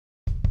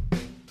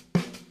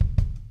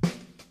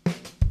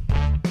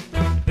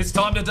It's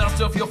time to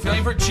dust off your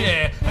favourite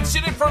chair and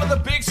sit in front of the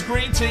big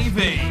screen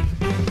TV.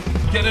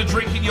 Get a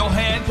drink in your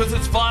hand because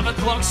it's 5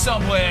 o'clock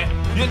somewhere.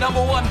 Your number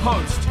one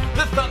host,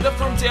 the Thunder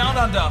from Down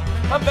Under,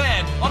 a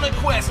man on a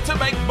quest to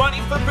make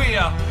money for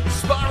beer.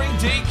 Sparring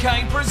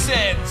DK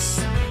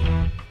presents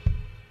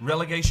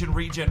Relegation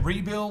Regen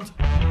Rebuild,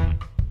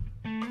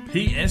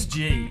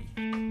 PSG.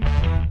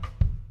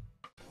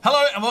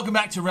 Hello and welcome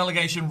back to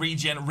Relegation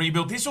Regen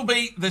Rebuild. This will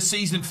be the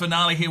season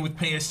finale here with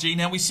PSG.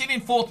 Now we sit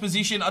in 4th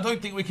position. I don't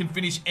think we can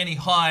finish any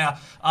higher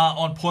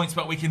on points,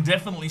 but we can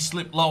definitely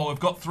slip lower. We've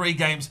got 3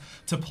 games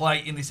to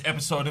play in this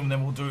episode and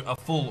then we'll do a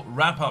full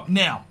wrap up.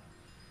 Now,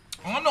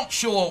 I'm not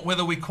sure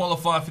whether we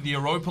qualify for the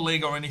Europa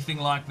League or anything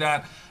like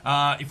that.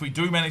 If we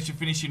do manage to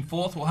finish in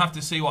 4th, we'll have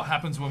to see what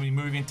happens when we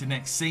move into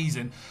next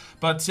season.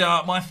 But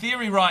my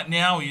theory right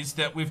now is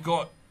that we've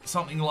got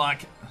something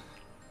like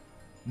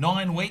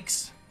 9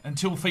 weeks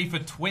until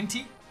FIFA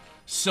 20,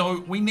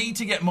 so we need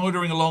to get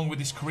motoring along with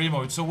this career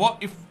mode. So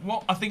what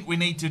I think we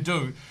need to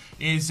do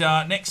is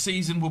next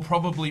season will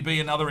probably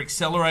be another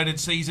accelerated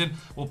season.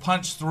 We'll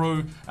punch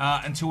through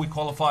until we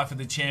qualify for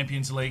the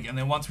Champions League, and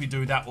then once we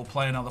do that, we'll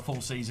play another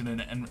full season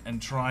and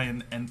try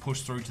and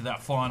push through to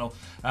that final.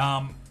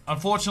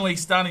 Unfortunately,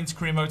 starting this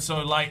career mode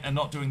so late and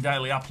not doing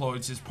daily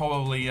uploads is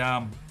probably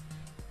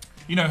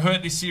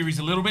hurt this series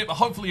a little bit, but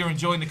hopefully you're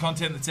enjoying the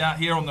content that's out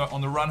here on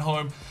the run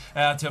home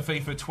to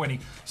FIFA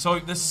 20. So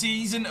the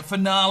season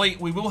finale,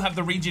 we will have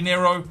the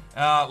Regenero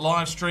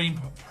live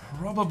stream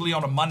probably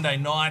on a Monday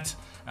night,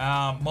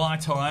 my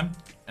time,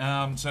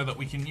 so that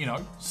we can,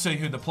 see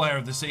who the player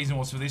of the season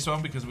was for this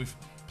one, because we've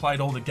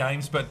played all the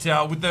games. But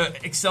with the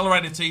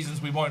accelerated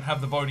seasons, we won't have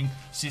the voting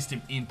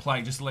system in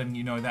play, just letting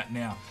you know that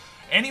now.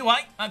 Anyway,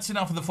 that's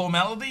enough of the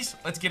formalities.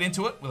 Let's get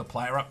into it with a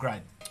player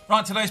upgrade.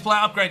 Right, today's player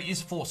upgrade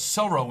is for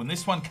Sorrow, and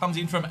this one comes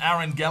in from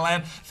Aaron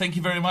Gallan. Thank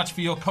you very much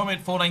for your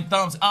comment. 14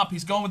 thumbs up.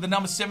 He's gone with the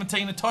number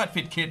 17, a tight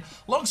fit kit,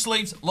 long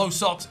sleeves, low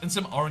socks, and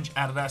some orange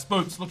Adidas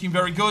boots. Looking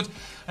very good.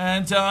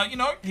 And,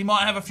 he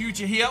might have a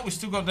future here. We've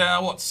still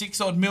got,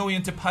 6 odd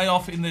million to pay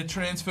off in the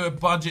transfer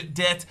budget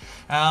debt.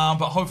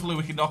 But hopefully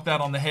we can knock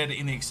that on the head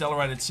in the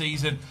accelerated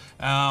season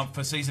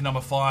for season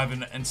number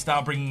 5 and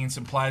start bringing in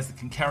some players that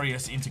can carry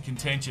us into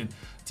contention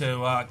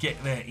to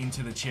get there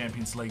into the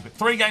Champions League. But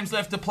 3 games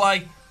left to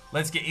play.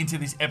 Let's get into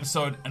this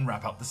episode and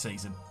wrap up the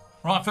season.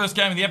 Right, first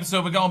game of the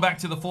episode, we're going back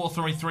to the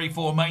 4-3-3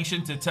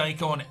 formation to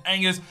take on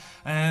Angers.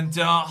 And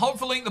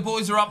hopefully the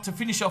boys are up to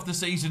finish off the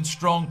season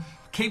strong,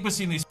 keep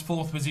us in this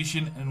 4th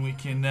position, and we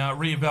can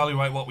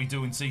reevaluate what we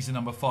do in season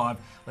number 5.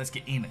 Let's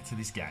get into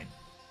this game.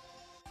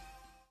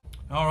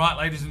 All right,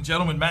 ladies and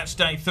gentlemen, match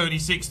day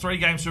 36. 3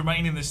 games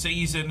remain in the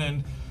season,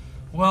 and,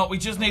 well, we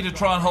just need to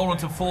try and hold on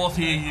to 4th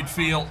here, you'd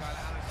feel.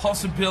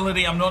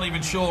 Possibility, I'm not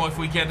even sure if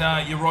we get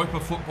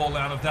Europa football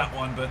out of that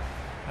one, but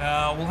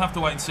we'll have to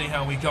wait and see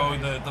how we go.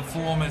 The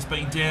form has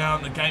been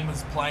down, the game of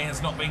play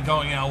has not been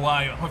going our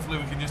way. Hopefully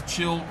we can just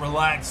chill,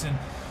 relax, and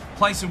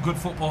play some good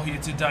football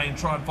here today and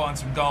try and find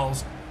some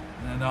goals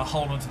and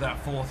hold on to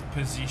that 4th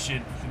position.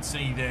 You can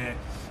see there,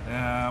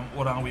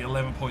 what are we,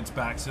 11 points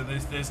back, so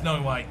there's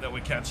no way that we're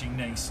catching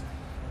Nice.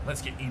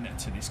 Let's get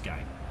into this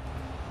game.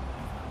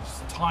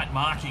 Just tight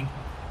marking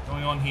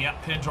going on here.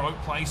 Pedro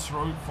plays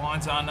through,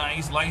 finds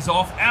Arnaise, lays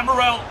off.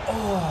 Amaral.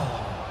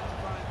 Oh!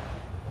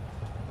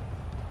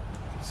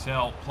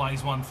 Cassell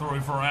plays one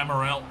through for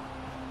Amaral.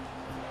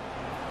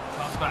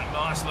 Comes back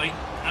nicely.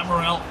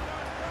 Amaral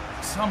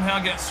somehow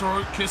gets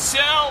through.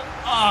 Cassell.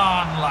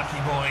 Oh, unlucky,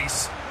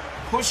 boys.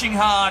 Pushing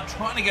hard,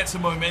 trying to get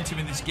some momentum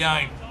in this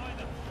game.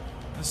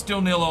 It's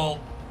still 0-0.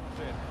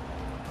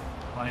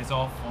 Plays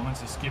off.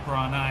 Finds the skipper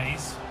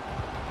Arnaise.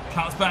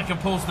 Cuts back and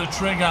pulls the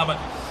trigger, but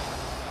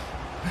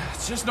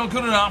it's just not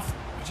good enough.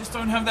 We just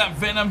don't have that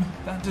venom,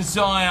 that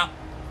desire.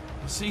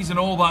 The season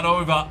all but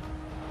over.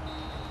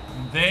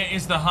 And there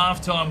is the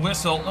halftime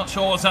whistle. Not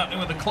sure what's happening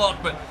with the clock,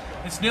 but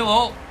it's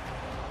 0-0.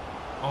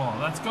 Oh,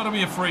 that's got to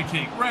be a free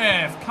kick.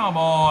 Ref, come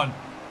on.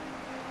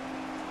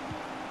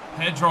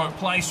 Pedro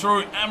plays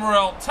through.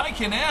 Amaral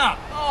taken out.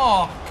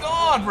 Oh,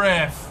 God,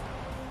 ref.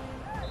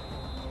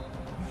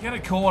 We get a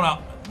corner.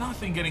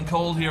 Nothing getting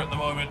called here at the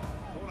moment.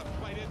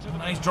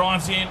 Arnaise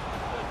drives in.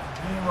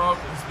 Pedro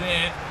is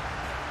there.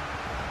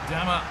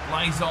 Dammer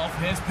lays off.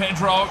 Here's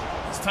Pedro.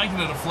 He's taken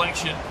a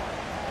deflection.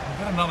 We've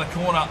got another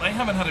corner. They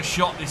haven't had a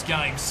shot this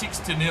game,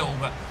 6-0,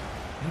 but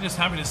they're just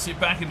happy to sit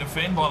back and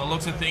defend by the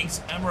looks of things.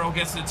 Amaral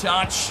gets the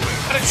touch.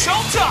 And it's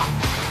Scholter!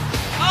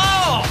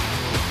 Oh!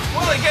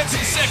 Well, he gets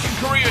his 2nd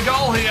career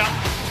goal here.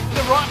 In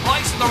the right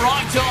place at the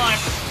right time.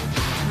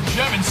 The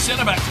German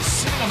centre-back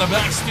just sitting on the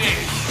back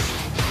stairs.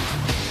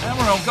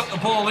 Amaral got the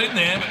ball in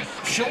there, but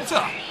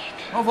Scholter,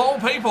 of all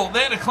people,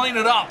 there to clean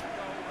it up.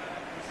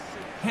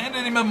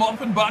 Handed him a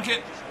mop and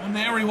bucket, and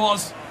there he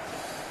was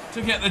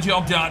to get the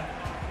job done.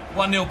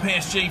 1-0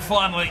 PSG,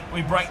 finally,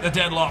 we break the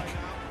deadlock.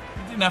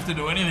 He didn't have to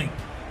do anything.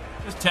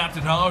 Just tapped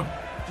it home.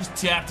 Just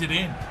tapped it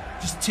in.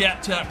 Just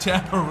tap, tap,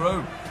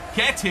 tap-a-roo.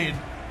 Get in.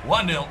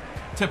 1-0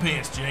 to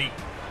PSG.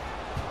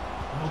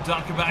 We'll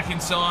dunk it back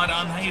inside.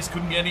 Arnaise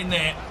couldn't get in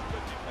there.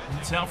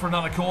 It's out for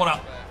another corner.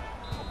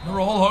 We're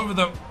all over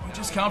them. We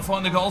just can't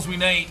find the goals we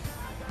need.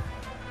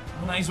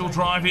 Nasal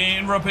drive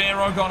in.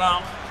 Ribeiro got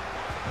up.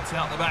 It's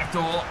out the back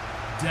door.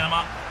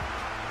 Dammer.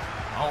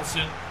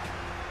 Olsen.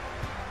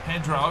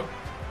 Pedro.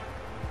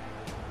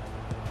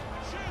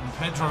 And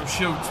Pedro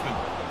shoots,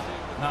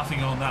 but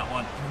nothing on that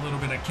one. A little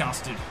bit of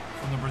custard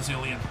from the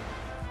Brazilian.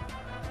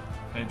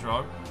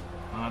 Pedro.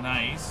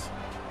 Arnaise.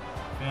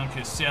 Found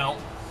Cassell.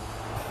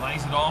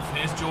 Lays it off.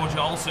 Here's George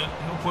Olsen.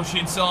 He'll push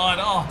inside.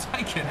 Oh,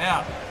 take it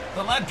out.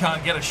 The lad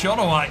can't get a shot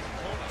away.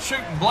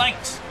 Shooting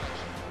blanks.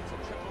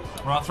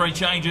 Right, 3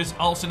 changes.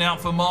 Olsen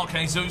out for Mark,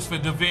 Jesus for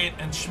David,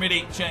 and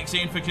Schmidt checks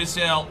in for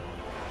Cassell.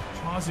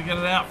 Tries to get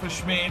it out for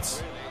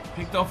Schmitz.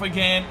 Picked off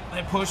again.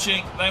 They're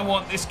pushing. They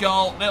want this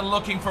goal. They're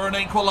looking for an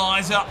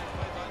equaliser.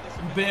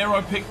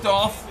 Ribeiro picked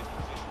off.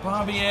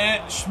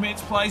 Barbier.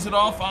 Schmitz plays it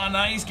off.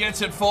 Arnaise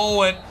gets it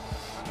forward.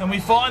 And we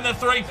find the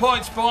 3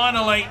 points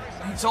finally.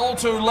 It's all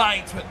too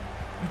late, but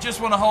we just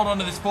want to hold on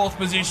to this 4th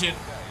position.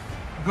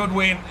 Good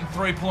win and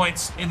 3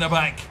 points in the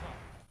bank.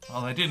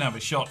 Well, they didn't have a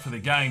shot for the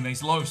game.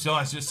 These low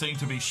sides just seem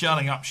to be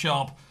shutting up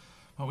shop.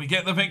 But we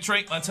get the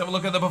victory. Let's have a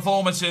look at the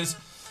performances.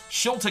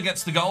 Schulte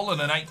gets the goal at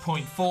an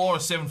 8.4, a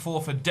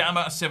 7.4 for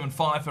Dammer, a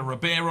 7.5 for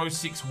Ribeiro,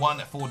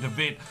 6.1 for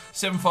David,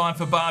 7.5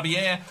 for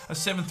Barbier, a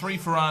 7.3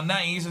 for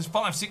Arnaise, a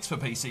 5.6 for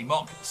PC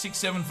Mock,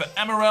 6.7 for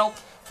Amarel,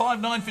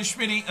 5.9 for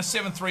Schmidt, a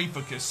 7.3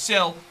 for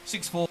Cassell,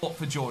 6.4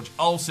 for George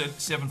Olsen,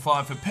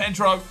 7.5 for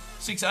Pedro,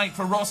 6.8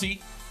 for Rossi.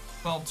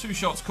 Well, 2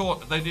 shots caught,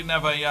 but they didn't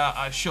have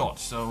a shot,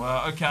 so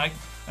okay.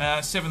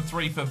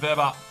 7.3 for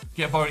Weber.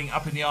 Get voting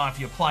up in the eye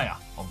for your player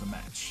of the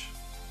match.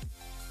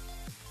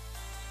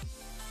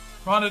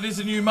 Right, it is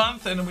a new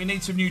month and we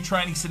need some new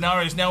training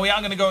scenarios. Now, we are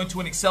going to go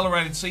into an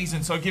accelerated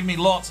season, so give me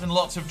lots and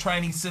lots of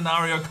training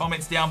scenario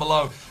comments down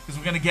below because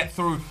we're going to get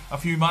through a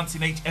few months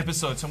in each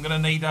episode. So I'm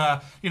going to need,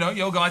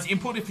 your guys'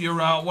 input if you're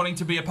wanting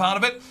to be a part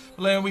of it.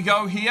 But there we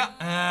go here.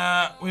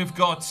 We've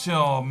got,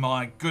 oh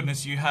my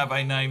goodness, you have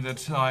a name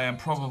that I am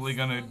probably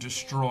going to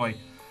destroy.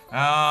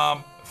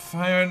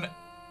 Fern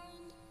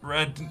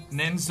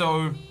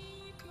Nenzo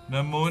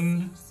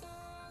Namun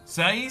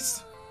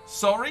says,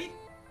 sorry?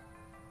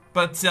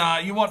 But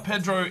you want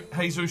Pedro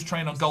Jesus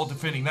trained on goal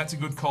defending. That's a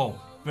good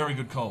call. Very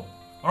good call.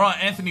 All right,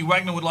 Anthony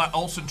Wagner would like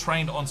Olsen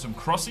trained on some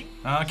crossing.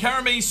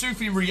 Karami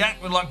Sufi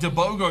React would like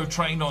Debogo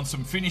trained on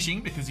some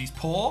finishing because he's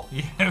poor.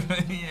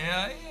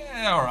 Yeah,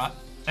 all right.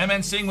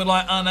 Aman Singh would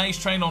like Arnaise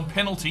trained on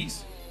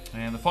penalties.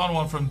 And the final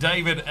one from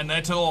David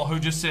Anetor, who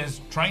just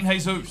says, train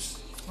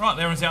Jesus. All right,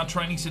 there is our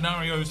training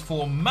scenarios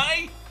for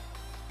May.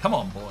 Come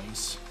on,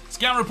 boys.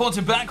 Scout reports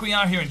are back. We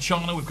are here in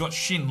China. We've got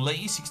Shin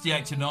Lee,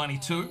 68 to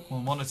 92. We'll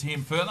monitor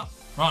him further.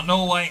 Right,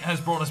 Norway has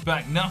brought us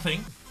back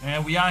nothing.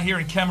 And we are here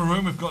in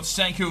Cameroon. We've got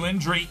Sekou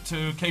Endri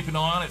to keep an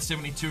eye on at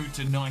 72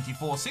 to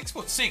 94.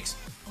 6'6".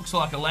 Looks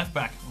like a left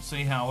back. We'll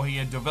see how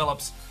he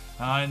develops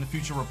in the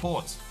future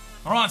reports.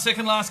 All right,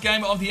 second last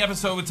game of the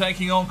episode. We're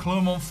taking on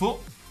Clermont Foot.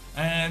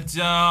 And,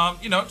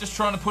 just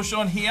trying to push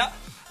on here.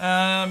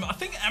 I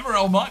think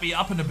Amarel might be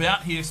up and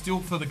about here still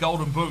for the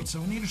Golden Boot, so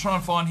we need to try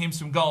and find him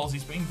some goals.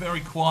 He's been very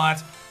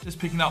quiet, just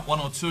picking up 1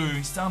 or 2.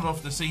 He started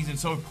off the season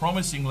so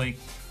promisingly,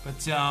 but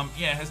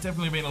has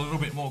definitely been a little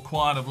bit more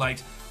quiet of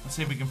late. Let's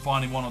see if we can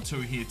find him 1 or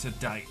 2 here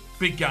today.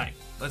 Big game.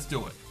 Let's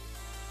do it.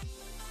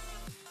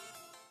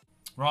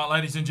 Right,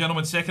 ladies and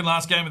gentlemen, second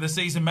last game of the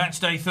season, match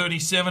day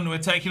 37. We're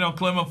taking on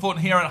Clermont Foot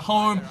here at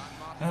home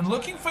and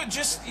looking for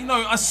just,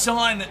 a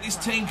sign that this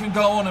team can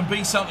go on and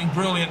be something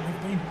brilliant.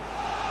 We've been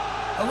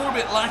a little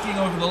bit lacking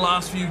over the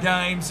last few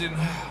games, and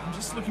I'm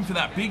just looking for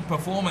that big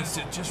performance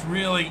that just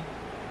really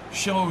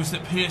shows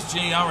that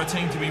PSG are a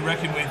team to be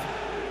reckoned with.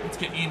 Let's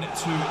get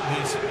into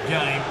this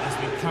game as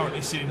we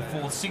currently sit in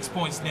 4th. 6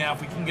 points now.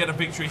 If we can get a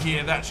victory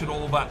here, that should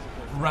all but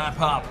wrap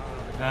up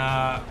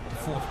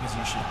 4th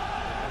position.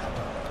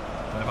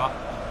 Over.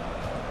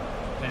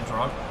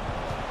 Pedro.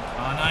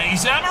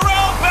 Arnaise.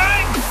 Amarel.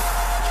 Bang!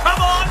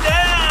 Come on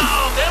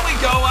down! There we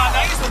go.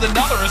 Arnaise with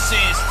another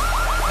assist.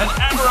 And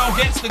Amarel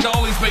gets the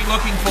goal he's been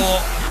looking for.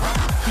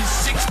 His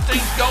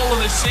 16th goal of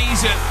the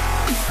season.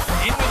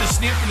 In with a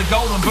sniff for the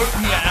Golden Boot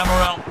here,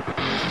 Amarel.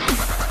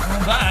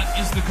 And that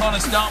is the kind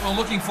of start we're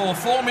looking for.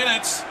 4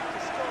 minutes.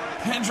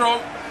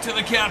 Pedro to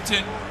the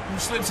captain, who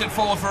slips it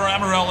forward for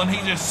Amarel, and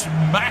he just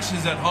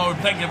smashes it home.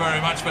 Thank you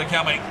very much for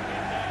coming.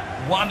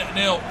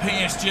 1-0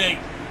 PSG.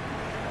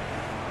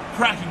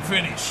 Cracking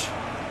finish.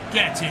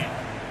 Get in.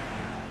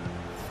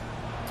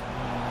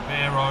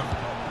 Ribeiro.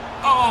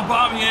 Oh,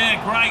 Barbier,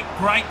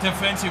 great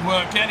defensive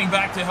work, getting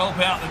back to help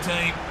out the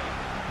team.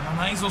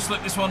 Arnaise will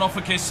slip this one off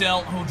for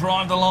Cassell, who'll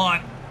drive the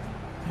line.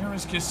 Here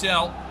is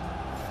Cassell.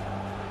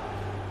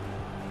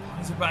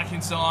 Plays it back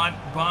inside.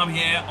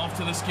 Barbier off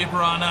to the skipper,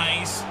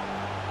 Arnaise.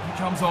 He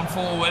comes on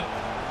forward.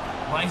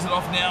 Lays it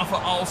off now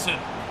for Olsen.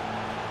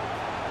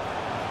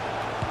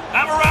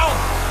 Amarel!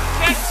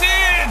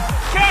 Captain!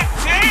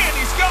 Captain!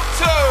 He's got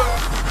 2!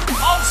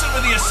 Olsen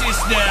with the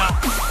assist now.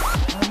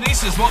 And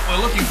this is what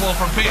we're looking for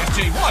from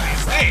PSG. What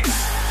is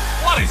this?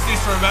 What is this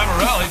from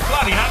Amarel? He's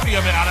bloody happy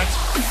about it.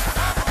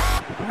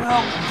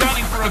 Well,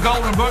 gunning for a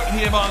Golden Boot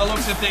here by the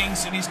looks of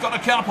things, and he's got a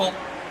couple.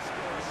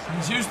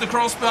 He's used the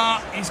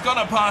crossbar, he's got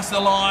it past the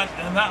line,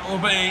 and that will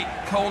be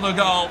called a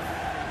goal.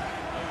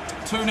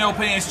 2-0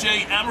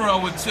 PSG,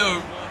 Amaral with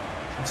 2.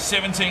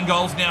 17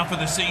 goals now for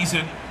the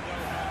season.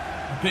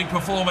 A big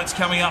performance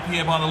coming up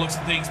here by the looks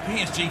of things.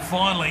 PSG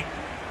finally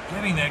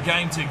getting their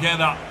game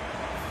together.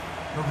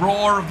 The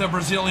roar of the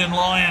Brazilian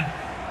Lion.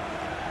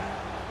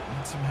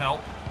 Need some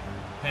help.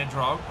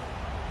 Pedro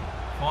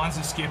finds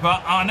the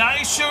skipper. Oh no,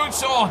 he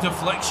shoots. Oh,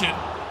 deflection.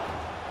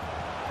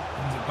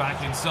 Brings it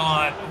back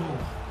inside. Ooh.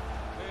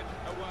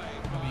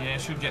 Yeah,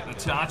 should get the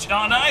touch.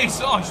 Oh no, he's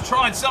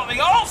tried something.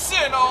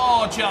 Olsen!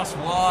 Oh, just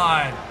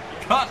wide.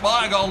 Can't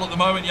buy a goal at the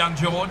moment, young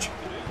George.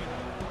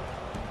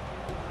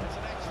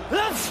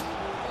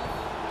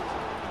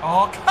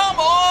 Oh, come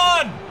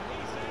on!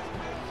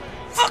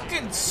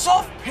 Fucking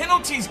soft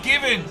penalties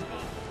given.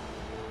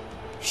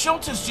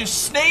 Schulter's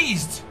just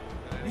sneezed.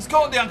 He's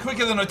gone down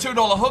quicker than a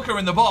 $2 hooker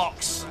in the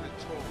box.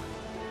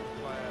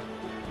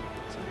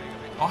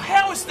 Oh,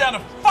 how is that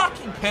a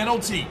fucking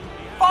penalty?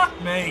 Fuck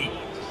me.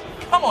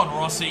 Come on,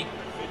 Rossi.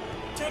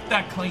 Take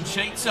that clean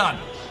sheet, son.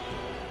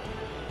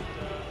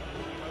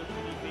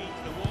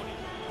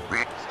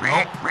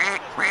 Oh,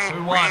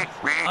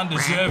 2-1.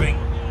 Undeserving.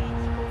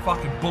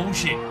 Fucking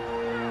bullshit.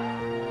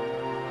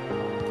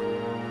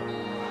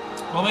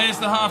 Well, there's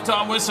the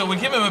half-time whistle. We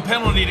give him a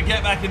penalty to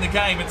get back in the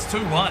game. It's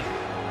 2-1.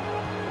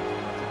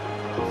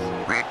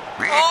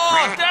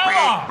 Oh,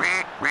 Dama!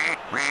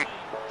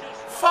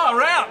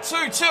 Far out.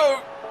 2-2.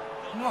 Oh,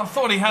 I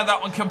thought he had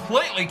that one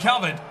completely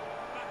covered.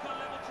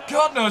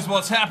 God knows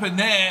what's happened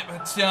there,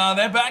 but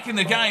they're back in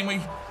the game.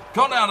 We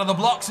got out of the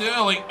blocks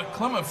early, but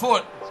Clement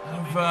Foot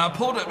have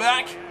pulled it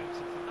back,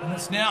 and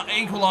it's now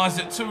equalised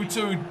at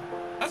 2-2.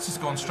 That's just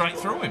gone straight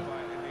through him.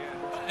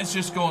 It's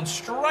just gone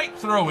straight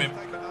through him.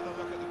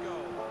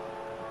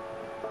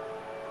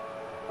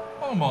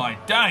 Oh my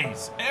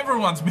days,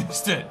 everyone's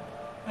missed it.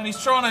 And he's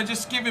trying to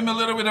just give him a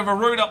little bit of a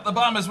root up the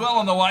bum as well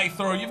on the way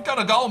through. You've got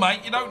a goal,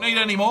 mate. You don't need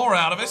any more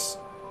out of us.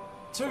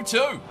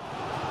 2-2.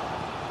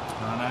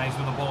 He's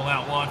with the ball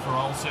out wide for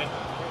Olsen.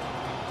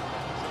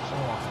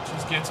 Oh,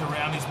 just gets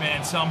around his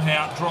man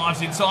somehow.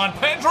 Drives inside.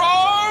 Pedro!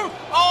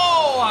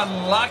 Oh,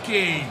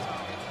 unlucky.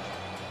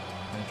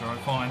 Pedro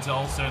finds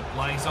Olsen.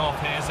 Lays off.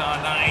 Here's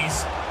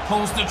Arnaise.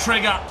 Pulls the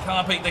trigger.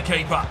 Can't beat the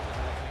keeper.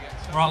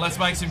 Right, let's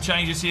make some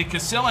changes here.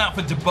 Cassell out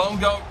for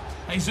DeBongo.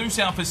 Jesus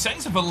out for Saint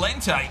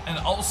Valente. And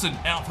Olsen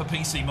out for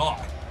PC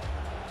Mock.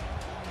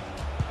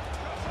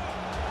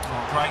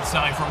 Oh, great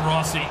save from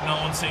Rossi. No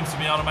one seems to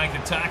be able to make a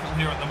tackle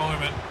here at the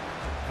moment.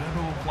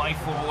 Weber will play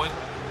forward.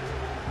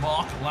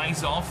 Mock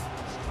lays off.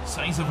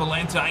 Cesar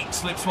Valente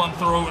slips one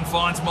through and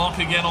finds Mock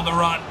again on the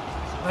run.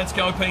 Let's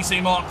go,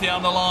 PC Mock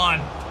down the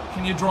line.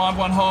 Can you drive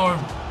one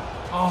home?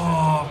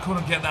 Oh,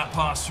 couldn't get that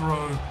pass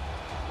through.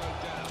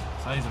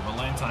 Cesar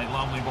Valente,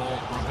 lovely ball.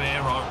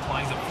 Ribeiro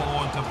plays it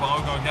forward.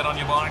 DeBogo, get on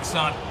your bike,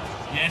 son.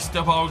 Yes,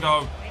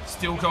 DeBogo.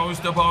 Still goes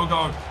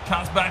DeBogo.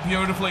 Cuts back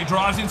beautifully.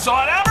 Drives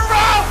inside.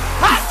 Amaral!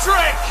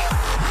 Hat-trick!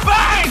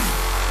 Bang!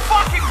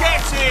 Fucking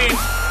gets in.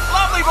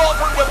 Lovely ball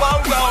from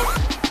DeBogo.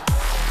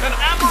 And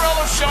Amaral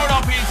has shown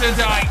up here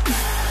today.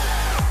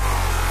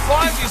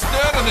 Finds his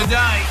third of the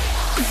day.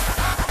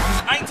 His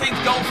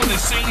 18th goal for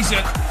the season.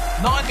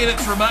 9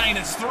 minutes remain.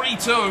 It's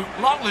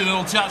 3-2. Lovely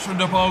little touch from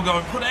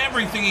DeBogo. Put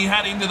everything he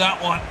had into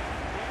that one.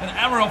 And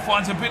Amaral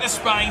finds a bit of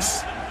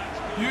space.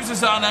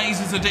 Uses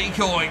Arnaise as a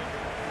decoy.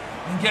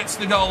 And gets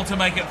the goal to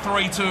make it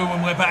 3-2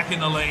 and we're back in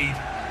the lead.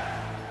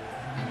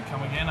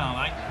 Come again,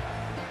 are they?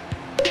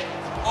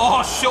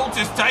 Oh, Schultz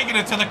is taking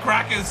it to the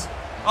crackers.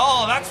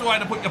 Oh, that's the way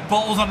to put your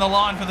balls on the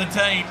line for the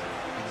team.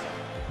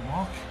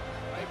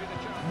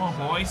 Come on,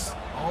 boys.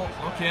 Oh,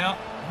 look out.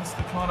 That's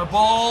the kind of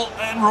ball.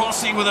 And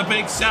Rossi with a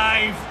big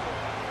save.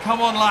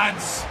 Come on,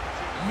 lads.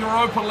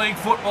 Europa League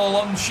football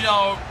on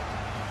show.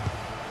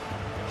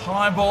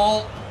 High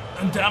ball.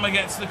 And Dama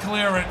gets the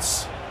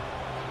clearance.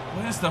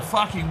 Where's the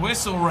fucking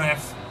whistle,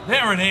 ref?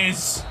 There it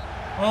is.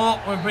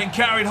 Oh, we've been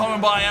carried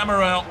home by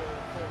Amaral.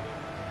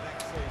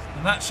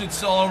 And that should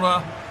sort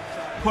of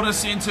put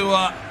us into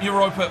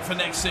Europa for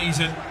next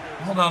season.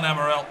 Well done,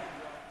 Amaral.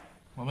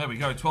 Well, there we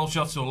go. 12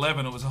 shots to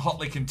 11. It was a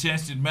hotly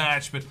contested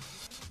match, but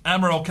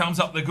Amaral comes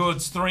up the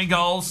goods. 3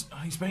 goals.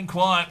 He's been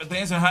quiet, but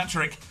there's a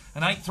hat-trick.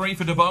 An 8-3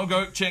 for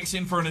DeBogo. Checks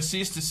in for an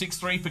assist. A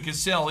 6-3 for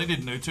Cassell. He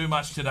didn't do too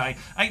much today.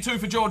 8-2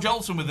 for George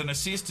Olsen with an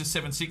assist. A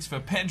 7-6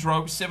 for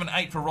Pedro.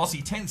 7-8 for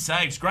Rossi. 10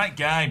 saves. Great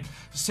game.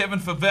 7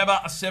 for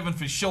Weber. A 7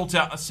 for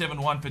Schulter. A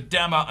 7-1 for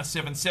Dama. A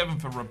 7-7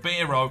 for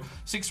Ribeiro.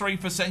 6-3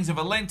 for Cesar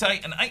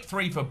Valente. An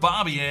 8-3 for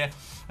Barbier.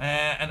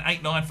 An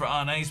 8-9 for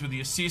Arnaise with the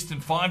assist.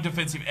 And 5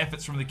 defensive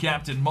efforts from the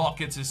captain. Mock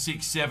gets a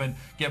 6-7.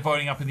 Get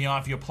voting up in the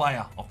eye for your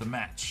player of the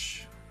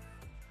match.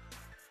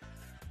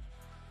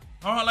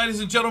 All right, ladies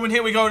and gentlemen,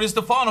 here we go. It is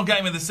the final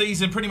game of the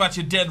season. Pretty much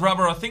a dead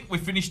rubber. I think we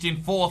finished in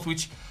 4th,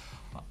 which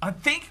I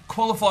think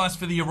qualifies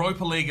for the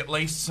Europa League at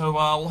least. So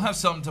we'll have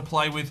something to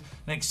play with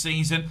next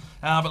season.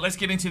 But let's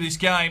get into this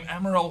game.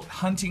 Amaral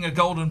hunting a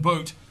golden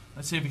boot.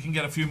 Let's see if we can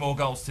get a few more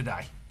goals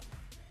today.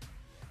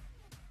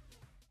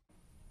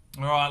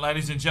 All right,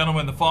 ladies and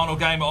gentlemen, the final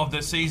game of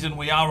the season.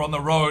 We are on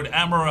the road.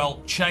 Amaral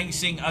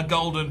chasing a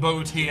golden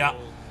boot here.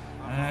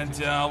 And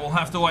we'll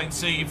have to wait and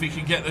see if he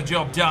can get the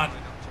job done.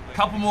 A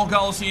couple more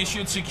goals here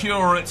should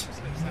secure it.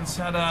 He's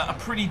had a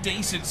pretty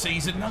decent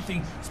season.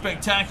 Nothing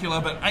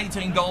spectacular, but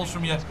 18 goals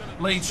from your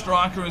lead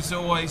striker is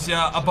always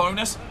a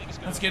bonus.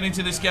 Let's get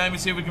into this game and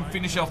see if we can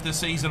finish off the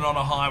season on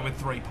a high with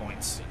 3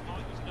 points.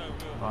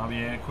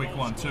 Yeah, quick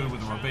 1-2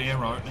 with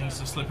Ribeiro. Needs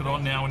to slip it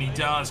on now, and he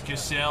does.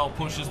 Cassell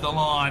pushes the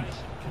line.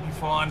 Can he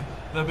find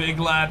the big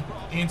lad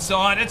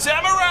inside? It's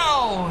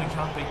Amaral! He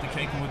can't beat the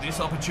keeper with this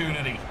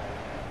opportunity.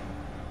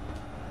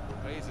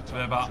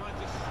 Weber.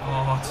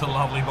 Oh, it's a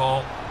lovely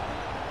ball.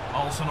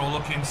 Olsen will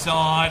look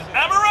inside.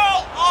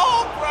 Amaral!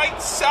 Oh,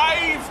 great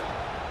save!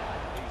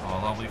 Oh,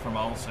 lovely from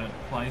Olsen.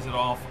 Plays it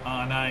off.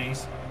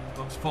 Arnaise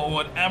looks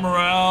forward.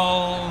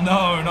 Amaral!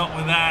 No, not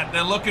with that.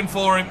 They're looking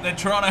for him. They're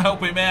trying to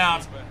help him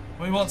out.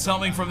 We want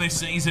something from this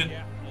season.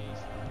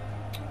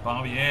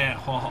 Barbier.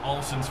 Oh,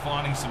 Olsen's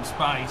finding some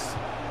space.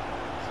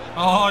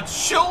 Oh, it's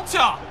Schulte!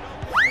 Tom!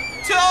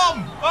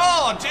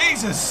 Oh,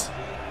 Jesus!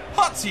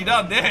 What's he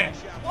done there?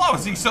 Why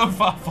was he so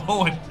far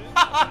forward?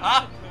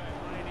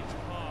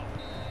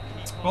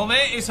 Well,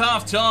 there is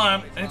half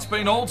time. It's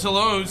been all to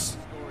lose.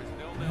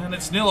 And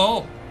it's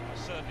 0-0.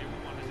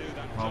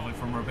 Lovely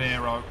from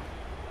Ribeiro.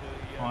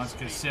 Finds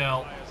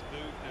Cassell.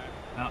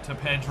 Out to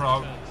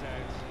Pedro.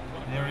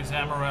 There is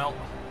Amaral.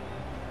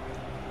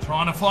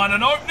 Trying to find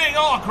an opening.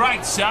 Oh,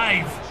 great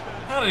save.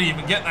 How did he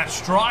even get that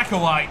strike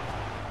away?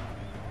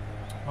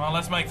 Well,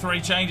 let's make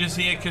 3 changes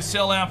here.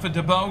 Cassell out for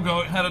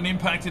Debogo. Had an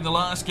impact in the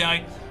last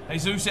game.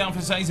 Jesus out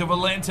for Cesar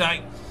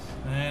Valente.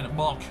 And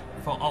Mock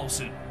for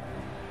Olsen.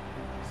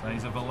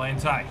 Cesar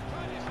Valente.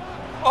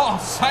 Oh,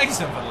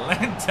 Cesar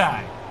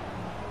Valente.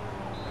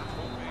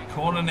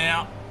 Corner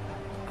now.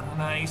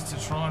 Arnaise to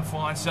try and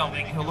find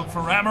something. He'll look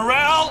for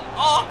Amaral.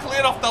 Oh,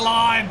 cleared off the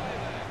line.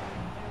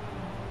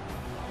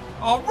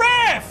 Oh,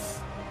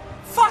 ref!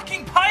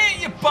 Fucking pay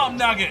it, you bum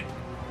nugget.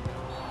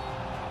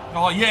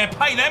 Oh, yeah,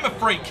 pay them a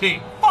free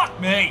kick. Fuck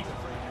me.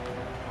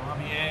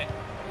 Javier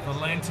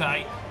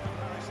Valente.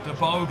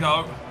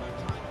 Debogo.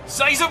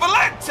 Cesar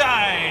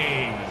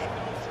Valente!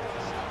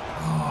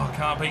 Oh,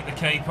 can't beat the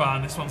keeper.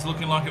 And this one's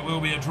looking like it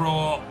will be a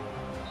draw.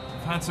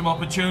 We've had some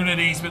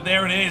opportunities, but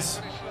there it is.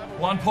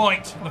 1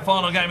 point in the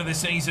final game of the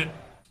season.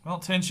 Well,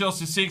 10 shots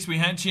to 6. We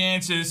had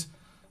chances.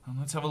 And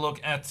let's have a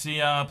look at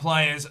the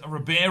players.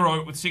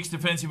 Ribeiro with 6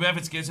 defensive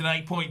efforts gets an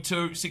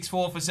 8.2.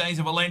 6-4 for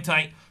Cesar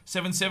Valente.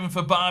 7-7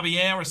 for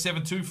Barbier. A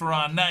 7-2 for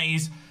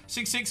Arnaise.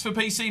 6-6 for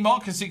PC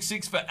Mock. A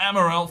 6-6 for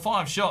Amaral.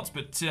 5 shots,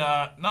 but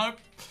no.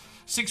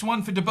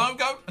 6-1 for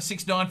Debogo. A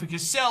 6-9 for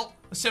Cassell.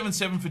 A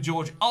 7-7 for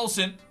George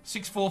Olsen.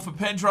 6-4 for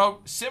Pedro.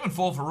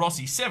 7-4 for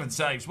Rossi. 7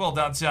 saves. Well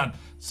done, son.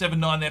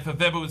 7-9 there for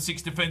Weber with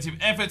 6 defensive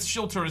efforts.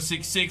 Schulte a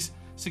 6-6.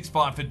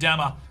 6-5 for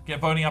Dammer. Get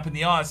voting up in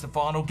the eyes. The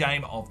final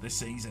game of the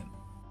season.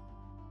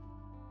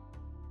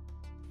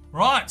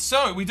 Right,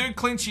 so we do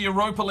clinch a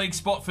Europa League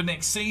spot for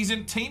next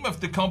season. Team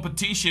of the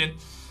competition.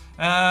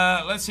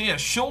 Let's see here.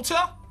 Schulte,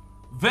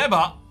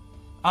 Weber,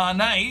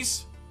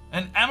 Arnaise,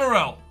 and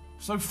Amaral.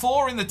 So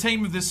 4 in the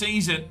team of the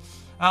season.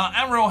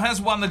 Amaral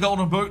has won the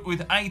Golden Boot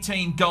with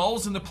 18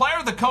 goals. And the player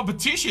of the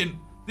competition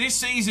this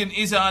season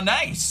is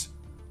Arnaise.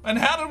 And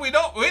how did we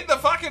not win the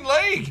fucking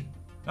league?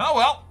 Oh,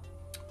 well.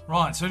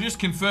 Right, so just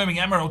confirming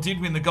Amaral did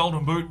win the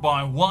Golden Boot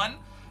by 1.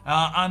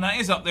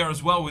 Arnaise up there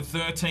as well with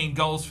 13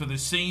 goals for the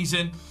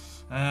season.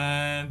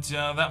 And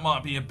that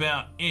might be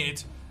about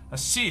it.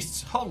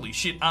 Assists. Holy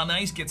shit.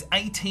 Arnaise gets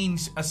 18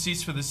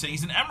 assists for the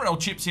season. Amaral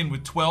chips in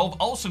with 12.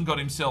 Olsen got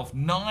himself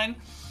 9.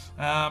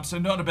 So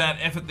not a bad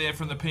effort there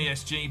from the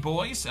PSG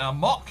boys.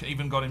 Mock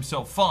even got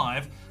himself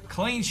 5.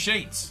 Clean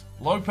sheets.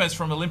 Lopez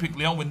from Olympic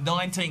Lyon with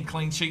 19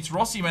 clean sheets.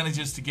 Rossi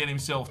manages to get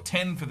himself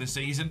 10 for the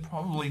season.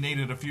 Probably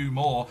needed a few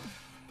more.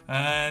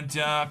 And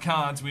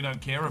cards we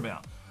don't care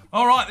about.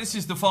 All right, this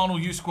is the final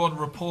U Squad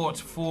report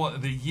for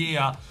the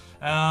year.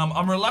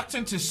 I'm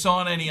reluctant to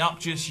sign any up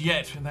just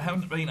yet. They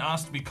haven't been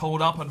asked to be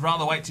called up. I'd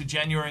rather wait to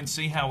January and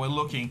see how we're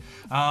looking.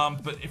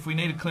 But if we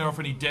need to clear off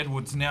any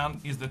deadwoods, now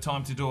is the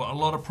time to do it. A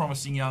lot of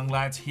promising young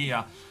lads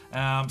here.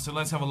 So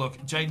let's have a look.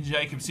 Jaden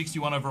Jacobs,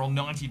 61 overall,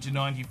 90 to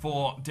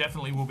 94.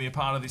 Definitely will be a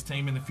part of this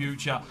team in the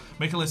future.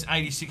 Nicholas,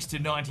 86 to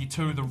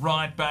 92. The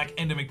right back.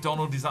 Ender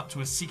McDonald is up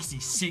to a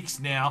 66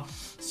 now.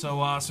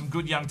 So some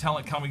good young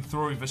talent coming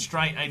through.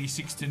 Verstraete,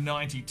 86 to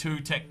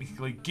 92.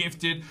 Technically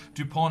gifted.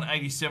 Dupont,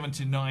 87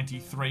 to 93.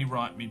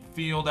 Right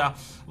midfielder.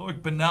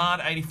 Loic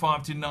Bernard,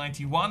 85 to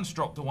 91.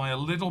 Dropped away a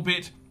little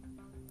bit.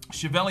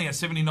 Chevalier,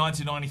 79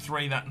 to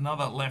 93, that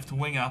another left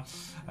winger.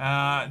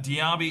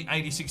 Diaby,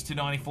 86 to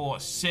 94,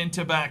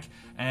 centre back.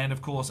 And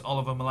of course,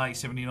 Oliver Malay,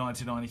 79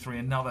 to 93,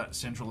 another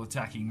central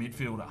attacking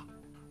midfielder.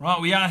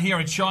 Right, we are here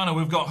in China.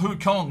 We've got Hu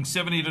Kong,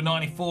 70 to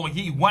 94,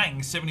 Yi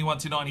Wang, 71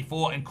 to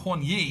 94, and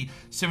Quan Yi,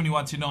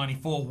 71 to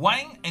 94.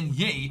 Wang and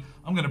Yi,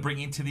 I'm going to bring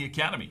into the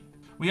academy.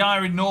 We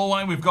are in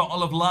Norway. We've got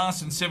Olive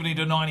Larsen, 70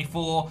 to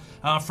 94,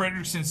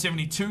 Fredrickson,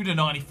 72 to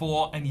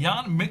 94, and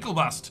Jan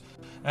Mikkelbust,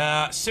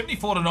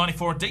 74 to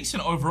 94, a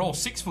decent overall,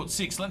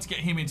 6'6". Let's get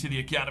him into the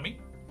academy.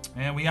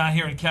 And we are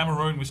here in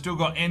Cameroon. We've still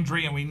got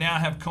Endry, and we now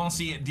have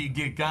Konsi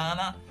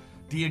Diagana.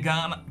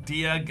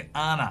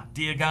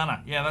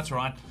 Yeah, that's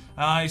right.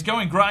 He's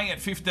going grey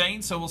at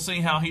 15, so we'll see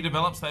how he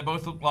develops. They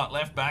both look like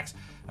left backs,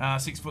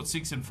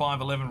 6'6" and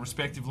 5'11"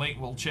 respectively.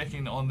 We'll check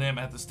in on them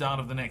at the start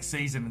of the next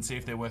season and see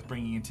if they're worth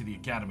bringing into the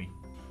academy.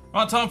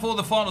 Right, time for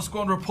the final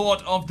squad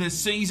report of this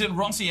season.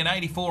 Rossi an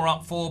 84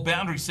 up 4,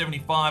 Boundary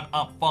 75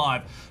 up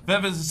 5,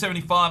 Vevers a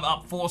 75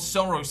 up 4,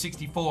 Sorrow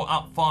 64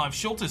 up 5,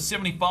 Schulters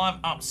 75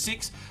 up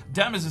 6,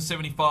 Dammers a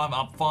 75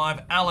 up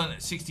 5, Allen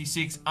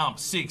 66 up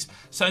 6,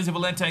 Sousa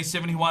Valente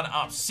 71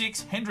 up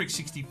 6, Hendrick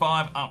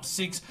 65 up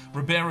 6,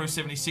 Ribeiro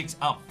 76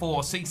 up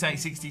 4, Cisse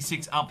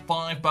 66 up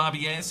 5,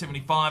 Barbier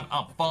 75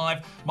 up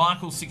 5,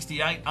 Michael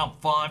 68 up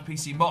 5,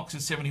 PC Mox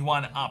is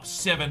 71 up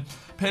 7,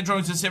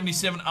 Pedro's a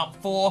 77 up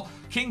 4,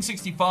 King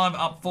 65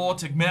 up 4,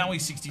 Tegmaui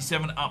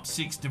 67 up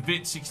 6,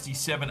 DeVitt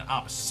 67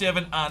 up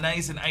 7,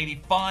 Arnaise an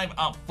 85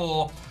 up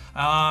 4,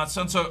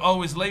 Sunso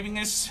O is leaving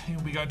us. He'll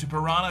be going to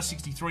Piranha,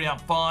 63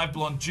 up 5.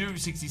 Blonju,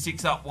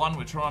 66 up 1.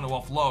 We're trying to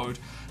offload.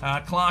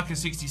 Clark is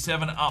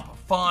 67 up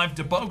 5.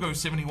 Debogo,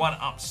 71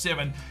 up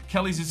 7.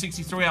 Kelly's is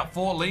 63 up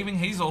 4. Leaving.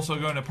 He's also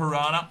going to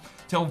Piranha.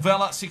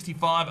 Telvella,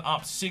 65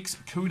 up 6.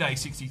 Kude,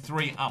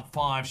 63 up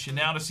 5.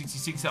 Shinauda,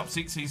 66 up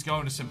 6. He's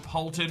going to St.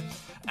 Polton.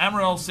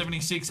 Amaral,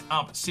 76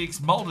 up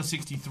 6. Mulder,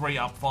 63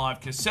 up 5.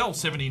 Cassell,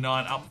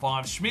 79 up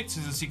 5. Schmitz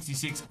is a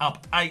 66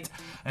 up 8.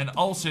 And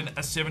Olsen,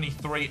 a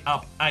 73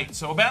 up 8.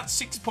 So about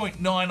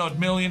 6.9 odd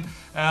million.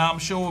 I'm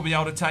sure we'll be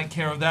able to take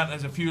care of that.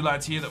 There's a few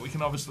lads here that we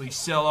can obviously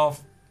sell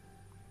off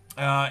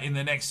in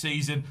the next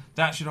season.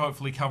 That should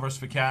hopefully cover us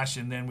for cash,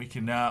 and then we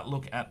can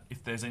look at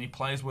if there's any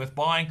players worth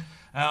buying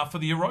for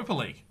the Europa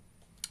League.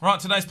 Right,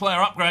 today's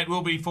player upgrade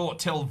will be for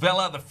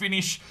Telvella, the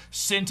Finnish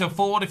centre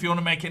forward. If you want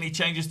to make any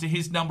changes to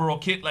his number or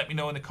kit, let me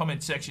know in the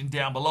comment section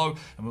down below,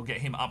 and we'll get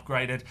him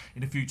upgraded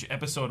in a future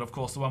episode. Of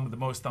course, the one with the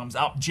most thumbs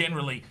up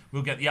generally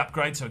will get the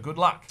upgrade, so good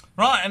luck.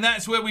 Right, and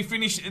that's where we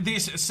finish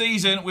this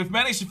season. We've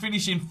managed to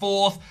finish in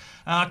 4th.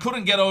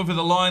 Couldn't get over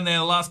the line there.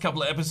 The last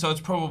couple of episodes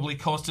probably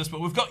cost us,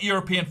 but we've got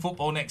European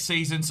football next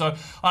season, so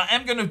I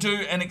am going to do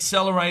an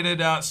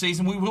accelerated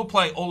season. We will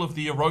play all of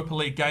the Europa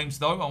League games,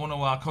 though. I want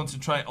to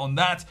concentrate on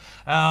that,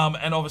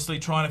 and obviously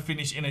trying to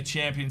finish in a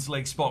Champions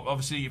League spot.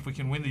 Obviously, if we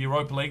can win the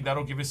Europa League,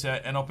 that'll give us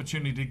an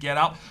opportunity to get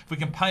up. If we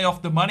can pay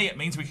off the money, it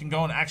means we can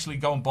go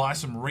and buy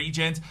some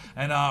regens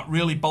and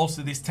really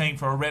bolster this team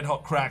for a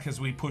red-hot crack as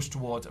we push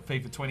towards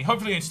FIFA 20.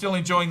 Hopefully, you're still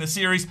enjoying the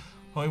series.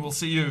 We will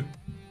see you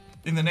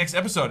in the next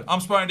episode. I'm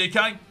Sparring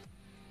DK.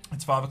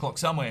 It's 5 o'clock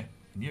somewhere,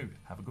 and you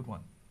have a good one.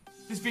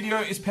 This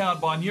video is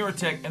powered by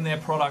Neurotech and their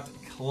product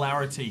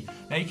Clarity.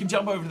 Now you can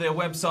jump over to their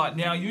website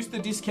now, use the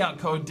discount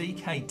code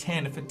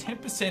DK10 for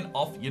 10%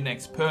 off your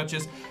next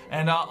purchase,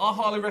 and I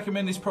highly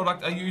recommend this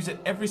product. I use it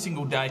every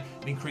single day.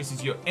 It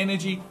increases your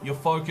energy, your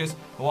focus,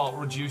 while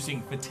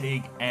reducing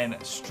fatigue and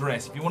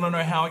stress. If you want to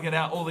know how I get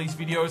out all these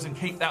videos and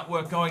keep that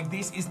work going,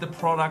 this is the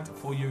product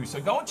for you.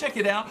 So go and check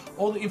it out.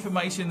 All the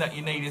information that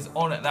you need is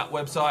on at that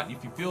website.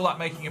 If you feel like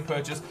making a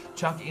purchase,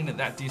 chuck in at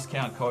that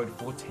discount code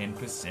for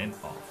 10%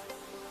 off.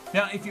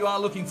 Now, if you are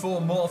looking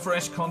for more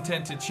fresh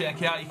content to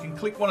check out, you can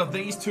click one of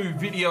these 2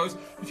 videos.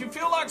 If you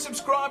feel like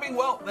subscribing,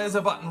 well, there's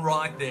a button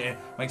right there.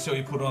 Make sure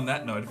you put on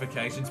that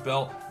notifications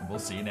bell, and we'll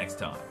see you next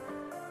time.